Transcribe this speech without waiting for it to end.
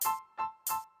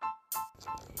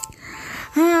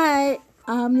Hi,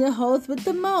 I'm your host with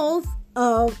the most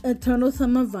of Eternal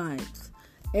Summer Vibes,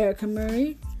 Erica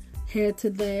Murray, here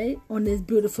today on this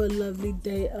beautiful, lovely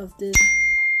day of this,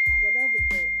 whatever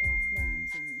day on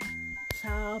quarantine.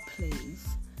 Child, please.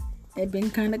 It's been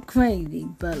kind of crazy,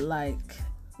 but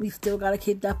we still gotta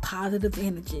keep that positive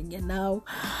energy,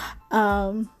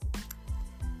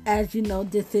 As you know,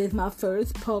 this is my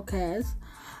first podcast.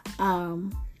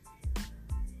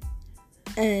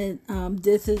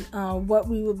 This is what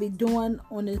we will be doing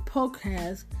on this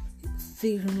podcast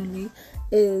seasonally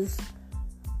is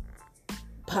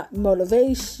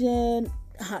motivation,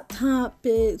 hot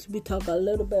topics. We talk a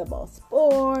little bit about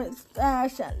sports,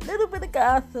 fashion, a little bit of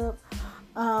gossip,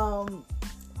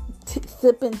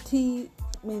 sipping tea,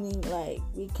 meaning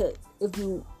we could, if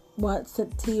you want,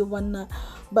 sip tea or whatnot.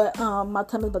 But my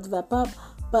time is about to wrap up.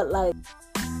 But